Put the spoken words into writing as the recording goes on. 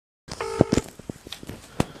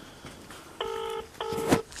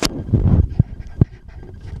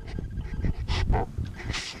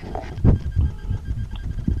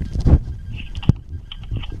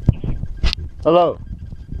Hello.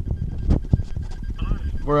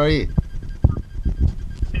 Where are you?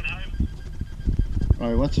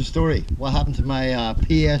 Alright, what's the story? What happened to my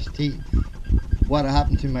PSD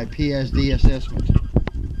assessment?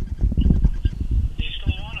 You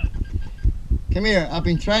still want it? Come here, I've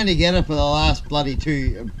been trying to get it for the last bloody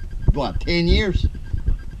 10 years?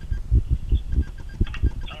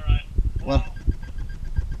 Alright. What?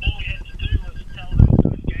 All we had to do was tell them to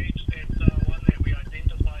engage that one that we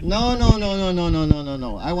identified. No.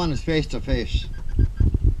 I want it face to face.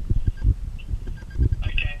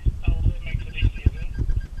 Okay. Oh, well, that makes it easier then.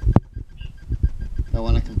 I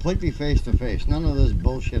want it completely face to face. None of this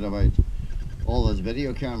bullshit about all this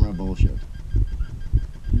video camera bullshit.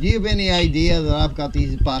 Do you have any idea that I've got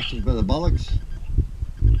these bastards by the bollocks?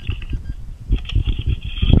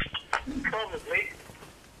 Probably.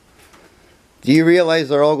 Do you realise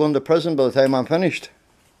they're all going to prison by the time I'm finished?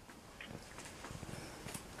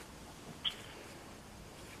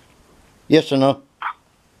 Yes or no?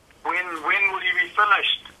 When will you be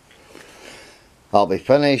finished? I'll be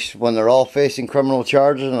finished when they're all facing criminal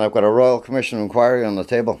charges and I've got a Royal Commission inquiry on the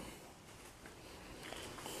table.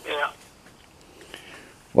 Yeah.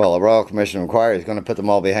 Well, a Royal Commission inquiry is going to put them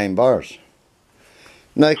all behind bars.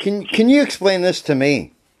 Now, can you explain this to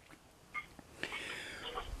me?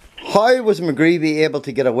 How was McGreevy able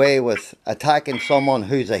to get away with attacking someone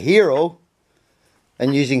who's a hero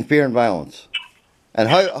and using fear and violence? And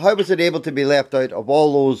how was it able to be left out of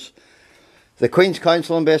all those, the Queen's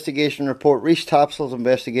Counsel investigation report, Rhys Tapsell's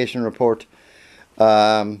investigation report,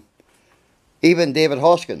 even David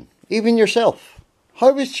Hoskin, even yourself?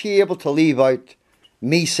 How was she able to leave out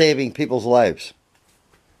me saving people's lives?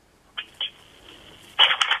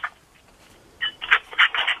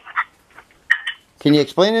 Can you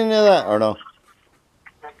explain any of that or no?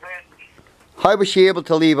 How was she able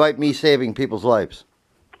to leave out me saving people's lives?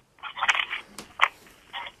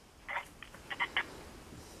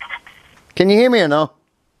 Can you hear me or no?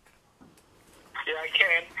 Yeah, I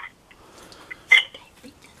can.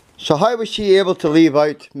 So how was she able to leave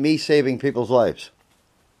out me saving people's lives?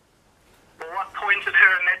 Well, what pointed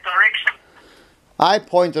her in that direction? I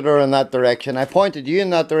pointed her in that direction. I pointed you in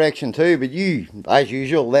that direction too, but you, as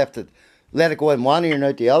usual, let it go in one ear and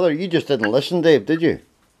out the other. You just didn't listen, Dave, did you?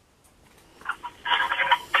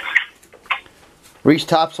 Rhys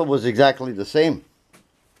Tapsell was exactly the same.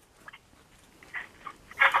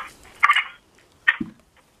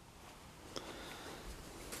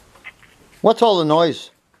 What's all the noise?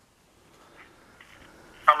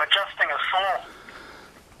 I'm adjusting a saw.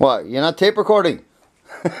 What, you're not tape recording?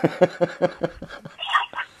 Too busy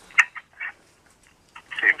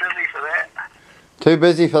for that. Too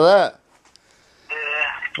busy for that? Yeah.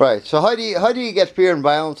 Right, so how do you get fear and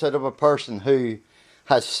violence out of a person who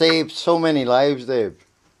has saved so many lives, Dave?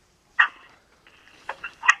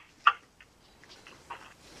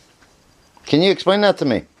 Can you explain that to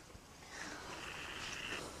me?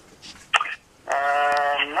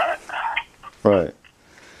 No. Right.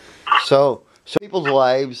 So people's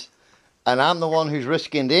lives, and I'm the one who's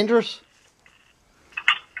risky and dangerous?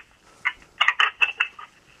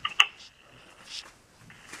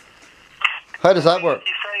 How does that work?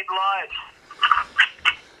 You saved lives.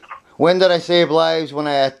 When did I save lives? When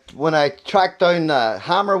I tracked down the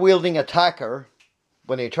hammer-wielding attacker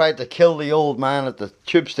when he tried to kill the old man at the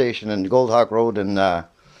tube station in Goldhawk Road in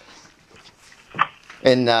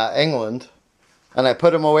England, and I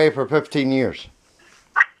put him away for 15 years,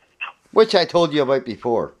 which I told you about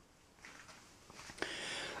before.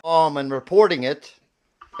 And reporting it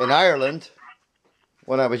in Ireland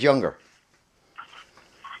when I was younger.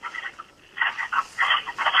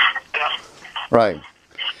 Yeah. Right.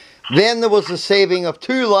 Then there was the saving of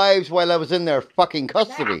 2 lives while I was in their fucking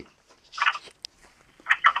custody.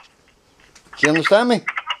 Do you understand me?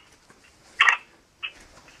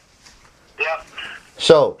 Yeah.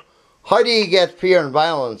 So, how do you get fear and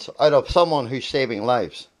violence out of someone who's saving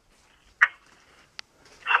lives?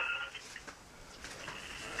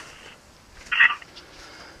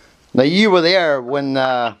 Now you were there when,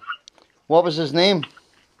 what was his name?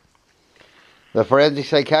 The forensic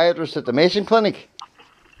psychiatrist at the Mason Clinic.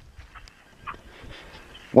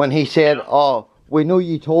 When he said, oh, we know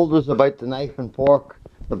you told us about the knife and fork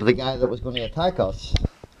of the guy that was going to attack us.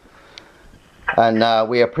 And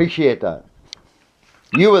we appreciate that.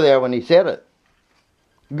 You were there when he said it.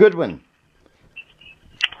 Goodwin.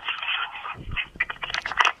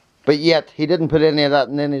 But yet, he didn't put any of that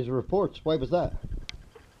in his reports. Why was that?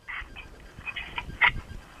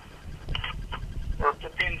 Well, it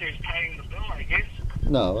depends who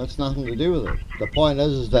No, it's nothing to do with it. The point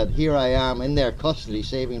is that here I am in their custody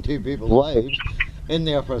saving 2 people's lives, in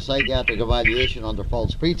there for a psychiatric evaluation under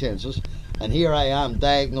false pretenses, and here I am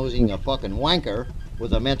diagnosing a fucking wanker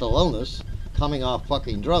with a mental illness, coming off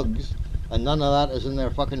fucking drugs, and none of that is in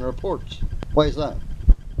their fucking reports. Why is that?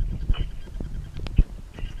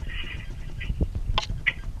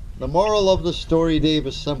 The moral of the story, Dave,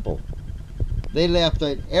 is simple. They left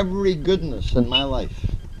out every goodness in my life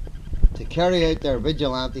to carry out their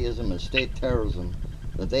vigilantism and state terrorism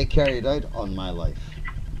that they carried out on my life.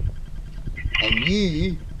 And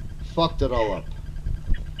you fucked it all up.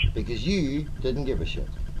 Because you didn't give a shit.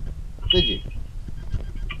 Did you?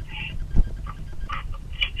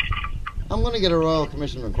 I'm going to get a Royal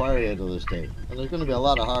Commission of Inquiry out of this, Dave. And there's going to be a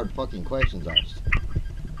lot of hard fucking questions asked.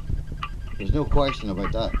 There's no question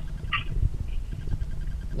about that.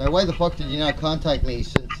 Now, why the fuck did you not contact me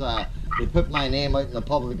since they put my name out in the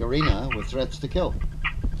public arena with threats to kill?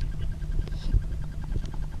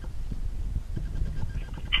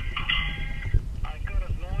 I got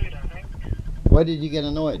annoyed, I think. Why did you get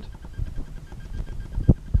annoyed?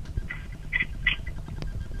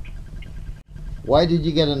 Why did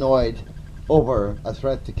you get annoyed over a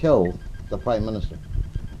threat to kill the Prime Minister?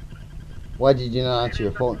 Why did you not answer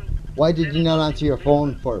your phone? Why did you not answer your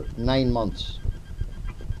phone for 9 months?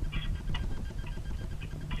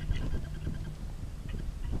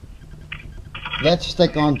 Let's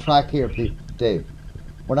stick on track here, Dave.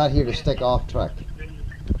 We're not here to stick off track.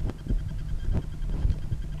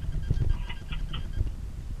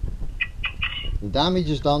 The damage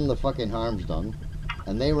is done, the fucking harm's done.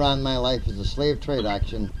 And they ran my life as a slave trade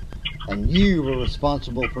action, and you were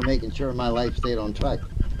responsible for making sure my life stayed on track.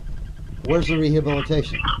 Where's the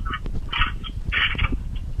rehabilitation?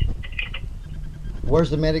 Where's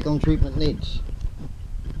the medical and treatment needs?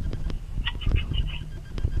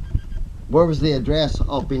 Where was the address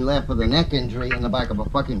of being left with a neck injury in the back of a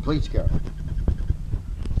fucking police car?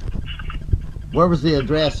 Where was the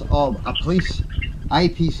address of a police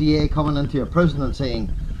IPCA coming into your prison and saying,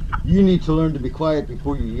 you need to learn to be quiet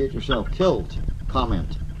before you get yourself killed?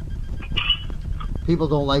 Comment. People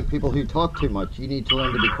don't like people who talk too much. You need to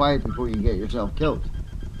learn to be quiet before you get yourself killed.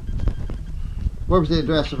 Where was the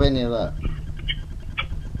address of any of that?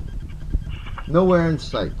 Nowhere in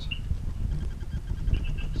sight.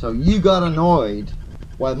 So you got annoyed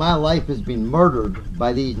while my life has been murdered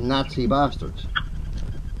by these Nazi bastards.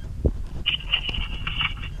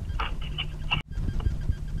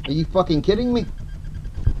 Are you fucking kidding me?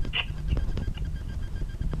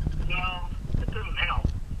 Well, it didn't help.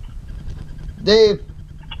 Dave,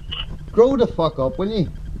 grow the fuck up, will you?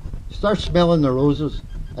 Start smelling the roses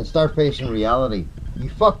and start facing reality. You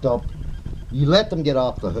fucked up. You let them get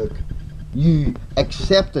off the hook. You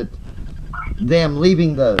accepted them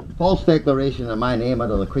leaving the false declaration in my name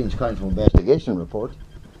out of the Queen's Counsel investigation report.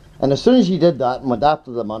 And as soon as you did that and went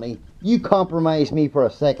after the money, you compromised me for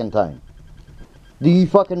a second time. Do you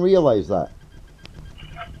fucking realise that?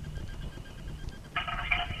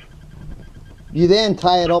 You then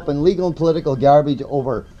tie it up in legal and political garbage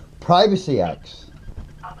over privacy acts.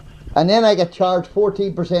 And then I get charged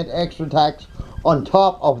 14% extra tax on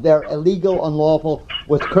top of their illegal, unlawful,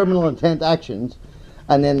 with criminal intent actions.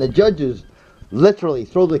 And then the judges literally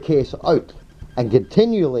throw the case out and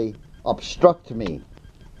continually obstruct me.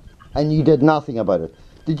 And you did nothing about it.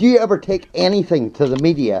 Did you ever take anything to the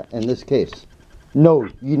media in this case? No,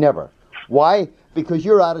 you never. Why? Because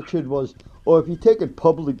your attitude was, oh, if you take it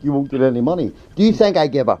public, you won't get any money. Do you think I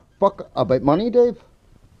give a fuck about money, Dave?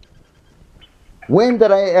 When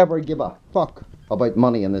did I ever give a fuck about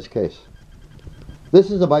money in this case?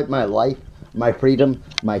 This is about my life, my freedom,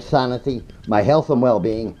 my sanity, my health and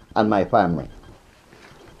well-being, and my family.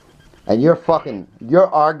 And you're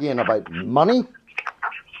arguing about money?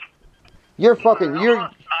 You're arguing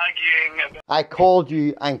about... I called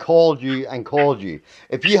you and called you and called you.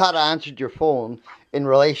 If you had answered your phone in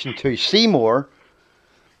relation to Seymour,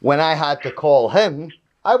 when I had to call him,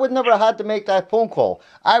 I would never have had to make that phone call.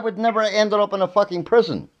 I would never have ended up in a fucking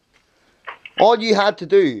prison. All you had to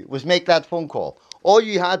do was make that phone call. All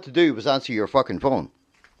you had to do was answer your fucking phone.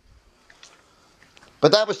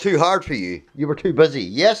 But that was too hard for you. You were too busy.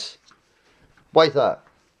 Yes? Why is that?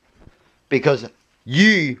 Because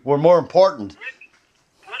you were more important.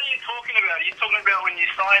 What are you talking about? Are you talking about when you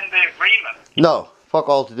signed the agreement? No, fuck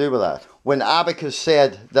all to do with that. When Abacus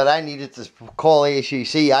said that I needed to call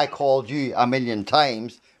ACC, I called you 1,000,000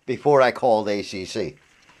 times before I called ACC.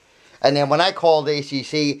 And then when I called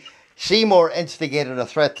ACC, Seymour instigated a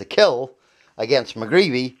threat to kill against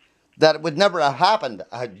McGreevy that would never have happened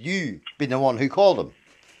had you been the one who called him.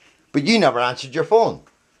 But you never answered your phone.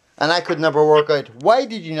 And I could never work out, why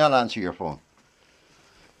did you not answer your phone?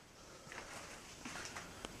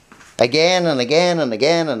 Again and again and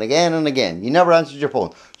again and again and again. You never answered your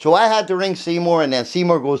phone. So I had to ring Seymour, and then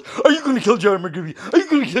Seymour goes, are you going to kill Jerry McGreevy? Are you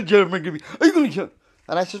going to kill Jerry McGreevy? Are you going to kill...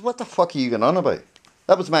 And I said, what the fuck are you going on about?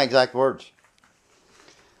 That was my exact words.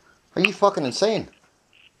 Are you fucking insane?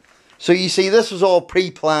 So you see, this was all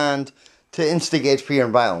pre-planned to instigate fear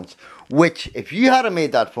and violence. Which, if you hadn't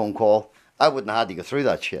made that phone call, I wouldn't have had to go through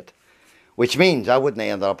that shit. Which means I wouldn't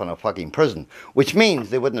have ended up in a fucking prison. Which means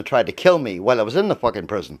they wouldn't have tried to kill me while I was in the fucking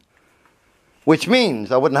prison. Which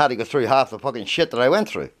means I wouldn't have had to go through half the fucking shit that I went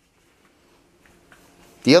through.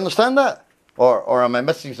 Do you understand that? Or am I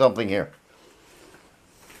missing something here?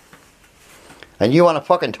 And you want to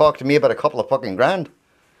fucking talk to me about a couple of fucking grand?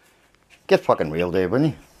 Get fucking real, Dave,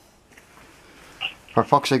 wouldn't you? For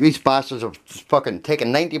fuck's sake, these bastards have fucking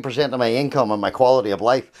taken 90% of my income and my quality of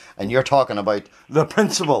life, and you're talking about the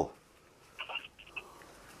principle.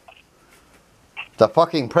 The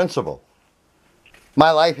fucking principle.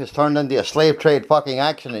 My life has turned into a slave trade fucking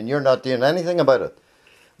action, and you're not doing anything about it.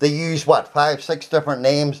 They use, what, 5, 6 different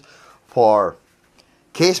names for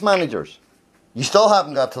case managers. You still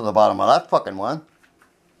haven't got to the bottom of that fucking one.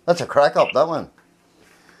 That's a crack up, that one.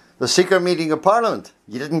 The secret meeting of Parliament.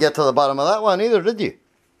 You didn't get to the bottom of that one either, did you?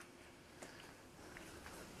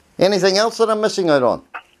 Anything else that I'm missing out on?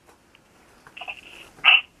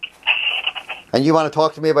 And you want to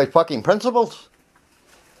talk to me about fucking principles?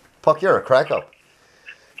 Fuck, you're a crack up.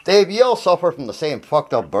 Dave, you all suffer from the same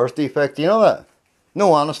fucked up birth defect, you know that?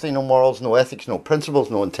 No honesty, no morals, no ethics, no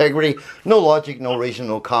principles, no integrity, no logic, no reason,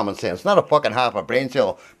 no common sense. Not a fucking half a brain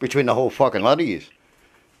cell between the whole fucking lot of you.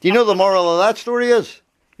 Do you know the moral of that story is?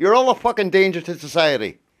 You're all a fucking danger to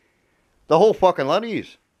society. The whole fucking lot of you.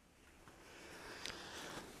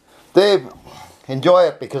 Dave, enjoy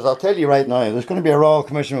it, because I'll tell you right now, there's going to be a Royal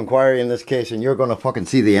Commission of Inquiry in this case, and you're going to fucking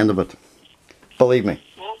see the end of it. Believe me.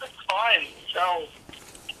 Well, that's fine. So,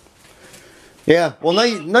 Yeah, well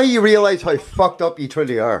now you realise how fucked up you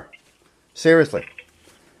truly are. Seriously.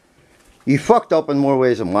 You fucked up in more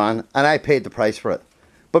ways than one, and I paid the price for it.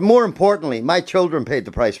 But more importantly, my children paid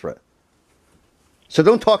the price for it. So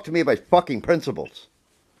don't talk to me about fucking principles.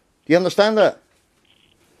 Do you understand that?